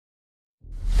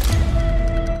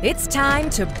It's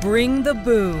time to bring the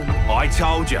boom. I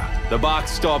told you, the buck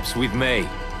stops with me.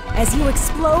 As you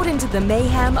explode into the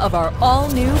mayhem of our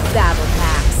all-new battle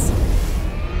packs.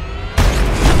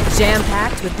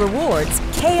 Jam-packed with rewards,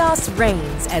 chaos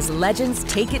reigns as legends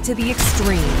take it to the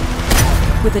extreme.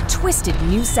 With a twisted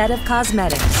new set of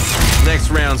cosmetics. Next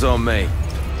round's on me.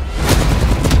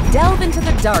 Delve into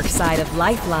the dark side of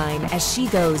Lifeline as she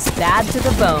goes bad to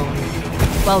the bone,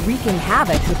 while wreaking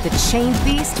havoc with the chained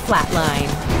beast Flatline.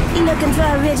 You looking for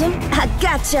a rhythm? I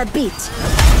gotcha beat.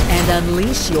 And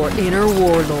unleash your inner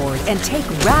warlord and take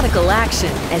radical action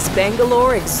as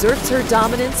Bangalore exerts her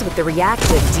dominance with the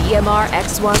reactive DMR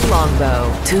X1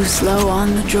 longbow. Too slow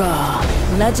on the draw.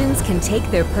 Legends can take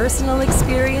their personal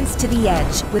experience to the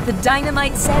edge with the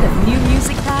dynamite set of new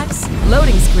music packs,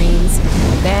 loading screens,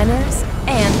 banners,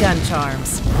 and gun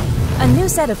charms. A new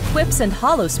set of quips and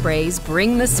holo sprays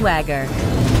bring the swagger.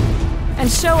 And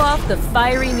show off the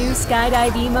fiery new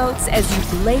skydive emotes as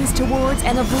you blaze towards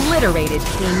an obliterated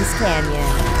Kings Canyon.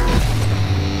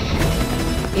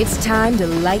 It's time to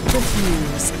light the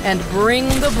fuse and bring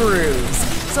the bruise.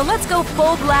 So let's go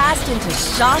full blast into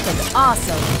shock and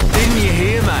awesome. Didn't you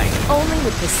hear, mate? Only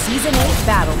with the Season 8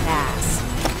 Battle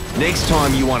Pass. Next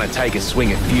time you want to take a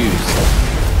swing at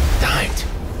Fuse, don't.